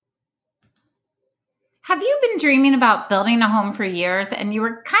Have you been dreaming about building a home for years and you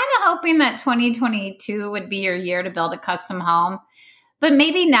were kind of hoping that 2022 would be your year to build a custom home? But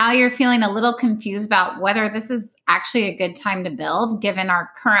maybe now you're feeling a little confused about whether this is actually a good time to build given our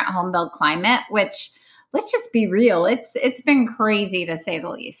current home build climate, which let's just be real, it's been crazy to say the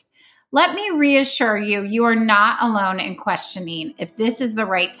least. Let me reassure you, you are not alone in questioning if this is the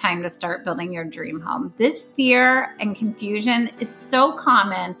right time to start building your dream home. This fear and confusion is so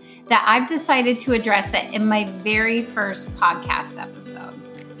common that I've decided to address it in my very first podcast episode.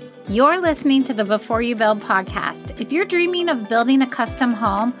 You're listening to the Before You Build podcast. If you're dreaming of building a custom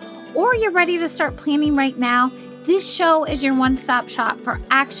home or you're ready to start planning right now, this show is your one-stop shop for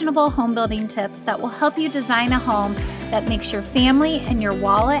actionable home building tips that will help you design a home that makes your family and your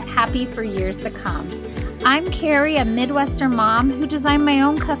wallet happy for years to come. I'm Carrie, a Midwestern mom who designed my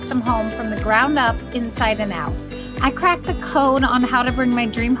own custom home from the ground up, inside and out. I cracked the code on how to bring my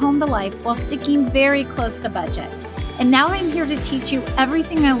dream home to life while sticking very close to budget. And now I'm here to teach you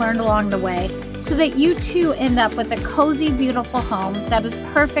everything I learned along the way so that you too end up with a cozy, beautiful home that is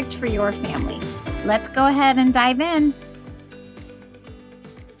perfect for your family. Let's go ahead and dive in.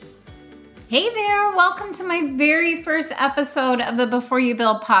 Hey there, welcome to my very first episode of the Before You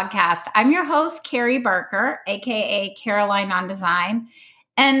Build podcast. I'm your host, Carrie Barker, aka Caroline on Design.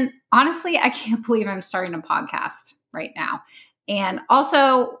 And honestly, I can't believe I'm starting a podcast right now. And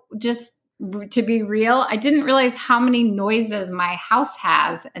also, just to be real, I didn't realize how many noises my house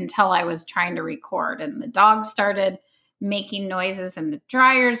has until I was trying to record. And the dog started making noises and the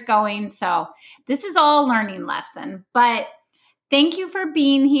dryer's going. So this is all a learning lesson, but thank you for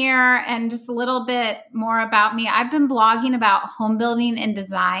being here. And just a little bit more about me. I've been blogging about home building and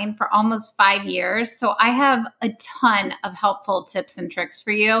design for almost 5 years. So I have a ton of helpful tips and tricks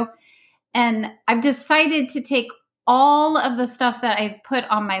for you. And I've decided to take all of the stuff that I've put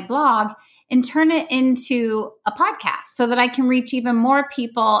on my blog and turn it into a podcast so that I can reach even more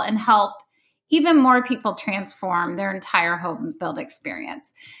people and help even more people transform their entire home build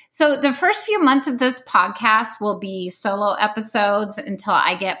experience. So the first few months of this podcast will be solo episodes until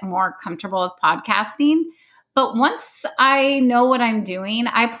I get more comfortable with podcasting. But once I know what I'm doing,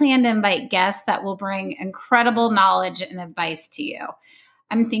 I plan to invite guests that will bring incredible knowledge and advice to you.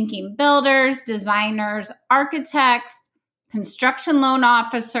 I'm thinking builders, designers, architects, construction loan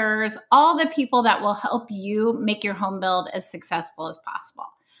officers, all the people that will help you make your home build as successful as possible.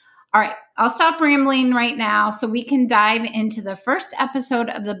 All right, I'll stop rambling right now so we can dive into the first episode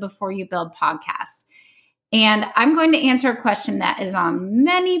of the Before You Build podcast. And I'm going to answer a question that is on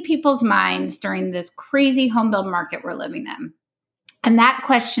many people's minds during this crazy home build market we're living in. And that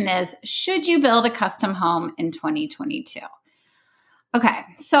question is, should you build a custom home in 2022? Okay,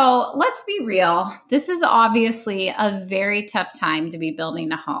 so let's be real. This is obviously a very tough time to be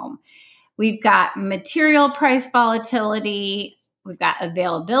building a home. We've got material price volatility. We've got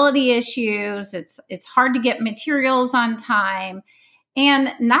availability issues. It's hard to get materials on time.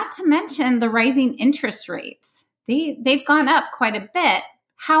 And not to mention the rising interest rates. They've gone up quite a bit.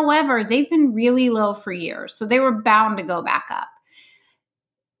 However, they've been really low for years. So they were bound to go back up.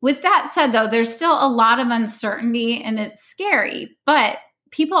 With that said, though, there's still a lot of uncertainty and it's scary, but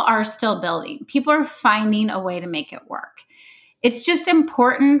people are still building. People are finding a way to make it work. It's just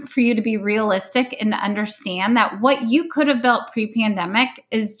important for you to be realistic and to understand that what you could have built pre-pandemic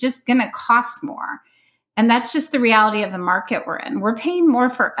is just going to cost more. And that's just the reality of the market we're in. We're paying more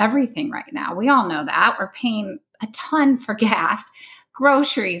for everything right now. We all know that. We're paying a ton for gas,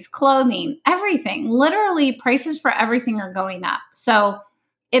 groceries, clothing, everything. Literally, prices for everything are going up. So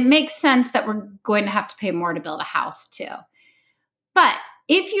it makes sense that we're going to have to pay more to build a house too. But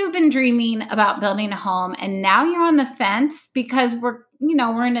if you've been dreaming about building a home and now you're on the fence because we're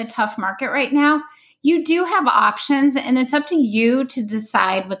in a tough market right now, you do have options and it's up to you to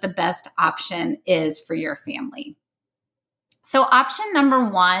decide what the best option is for your family. So option number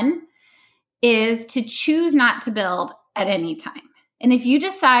 1 is to choose not to build at any time. And if you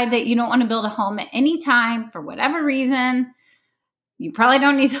decide that you don't want to build a home at any time for whatever reason, you probably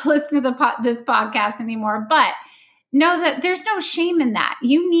don't need to listen to this podcast anymore, but know that there's no shame in that.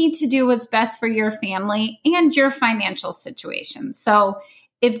 You need to do what's best for your family and your financial situation. So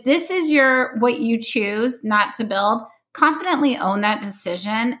if this is what you choose not to build, confidently own that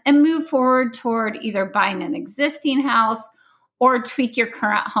decision and move forward toward either buying an existing house or tweak your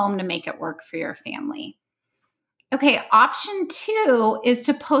current home to make it work for your family. Okay, option 2 is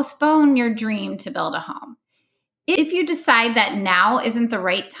to postpone your dream to build a home. If you decide that now isn't the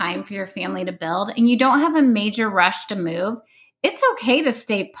right time for your family to build and you don't have a major rush to move, it's okay to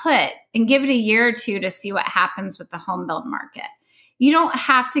stay put and give it a year or two to see what happens with the home build market. You don't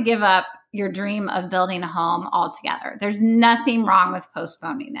have to give up your dream of building a home altogether. There's nothing wrong with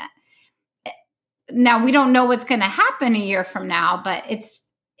postponing it. Now, we don't know what's going to happen a year from now, but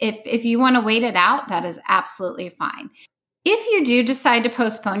if you want to wait it out, that is absolutely fine. If you do decide to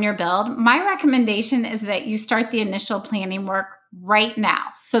postpone your build, my recommendation is that you start the initial planning work right now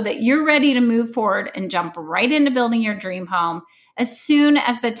so that you're ready to move forward and jump right into building your dream home as soon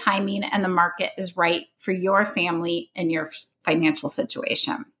as the timing and the market is right for your family and your financial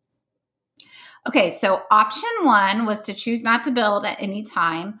situation. Okay, so option 1 was to choose not to build at any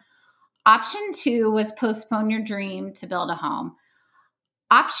time. Option 2 was postpone your dream to build a home.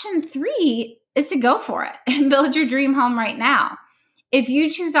 Option 3 is to go for it and build your dream home right now. If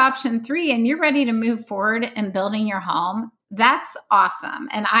you choose option 3 and you're ready to move forward and building your home, that's awesome.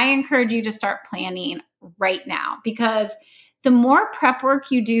 And I encourage you to start planning right now, because the more prep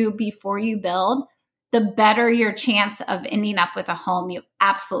work you do before you build, the better your chance of ending up with a home you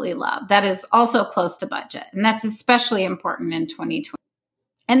absolutely love. That is also close to budget. And that's especially important in 2020.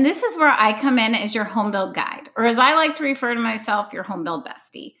 And this is where I come in as your home build guide, or as I like to refer to myself, your home build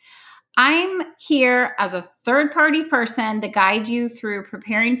bestie. I'm here as a third-party person to guide you through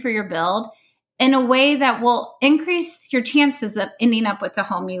preparing for your build in a way that will increase your chances of ending up with the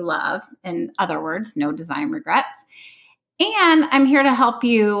home you love. In other words, no design regrets. And I'm here to help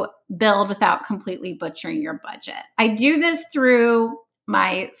you build without completely butchering your budget. I do this through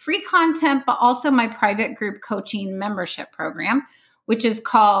my free content, but also my private group coaching membership program, which is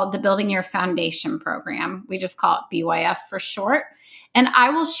called the Building Your Foundation program. We just call it BYF for short. And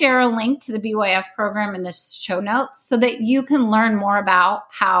I will share a link to the BYF program in the show notes so that you can learn more about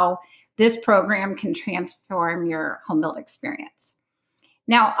how this program can transform your home build experience.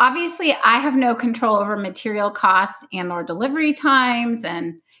 Now, obviously, I have no control over material costs and or delivery times,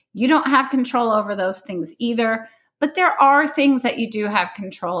 and you don't have control over those things either. But there are things that you do have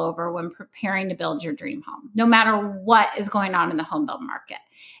control over when preparing to build your dream home, no matter what is going on in the home build market.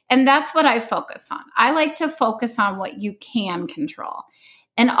 And that's what I focus on. I like to focus on what you can control.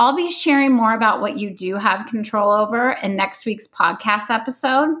 And I'll be sharing more about what you do have control over in next week's podcast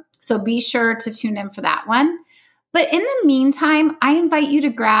episode. So be sure to tune in for that one. But in the meantime, I invite you to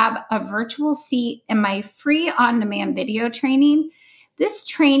grab a virtual seat in my free on-demand video training. This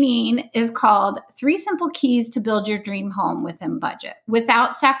training is called 3 Simple Keys to Build Your Dream Home Within Budget,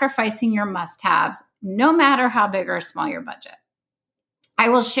 without sacrificing your must-haves, no matter how big or small your budget. I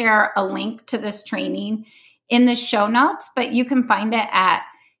will share a link to this training in the show notes, but you can find it at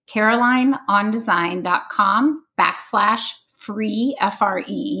carolineondesign.com/free,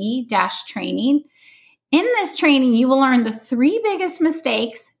 FREE -training. In this training, you will learn the 3 biggest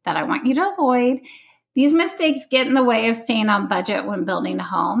mistakes that I want you to avoid. These mistakes get in the way of staying on budget when building a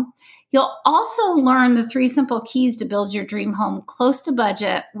home. You'll also learn the 3 simple keys to build your dream home close to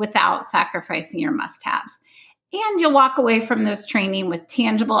budget without sacrificing your must-haves. And you'll walk away from this training with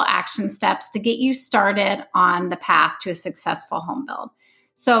tangible action steps to get you started on the path to a successful home build.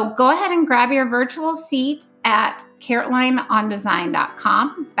 So go ahead and grab your virtual seat at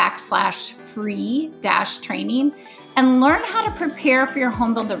carolineondesign.com/free -training and learn how to prepare for your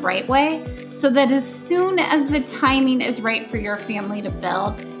home build the right way so that as soon as the timing is right for your family to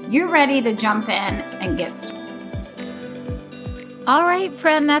build, you're ready to jump in and get started. All right,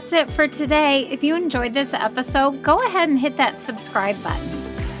 friend, that's it for today. If you enjoyed this episode, go ahead and hit that subscribe button.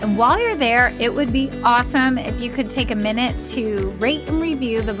 And while you're there, it would be awesome if you could take a minute to rate and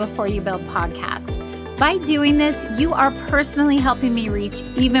review the Before You Build podcast. By doing this, you are personally helping me reach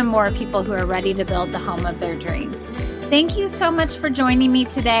even more people who are ready to build the home of their dreams. Thank you so much for joining me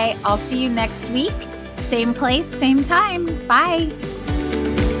today. I'll see you next week. Same place, same time. Bye.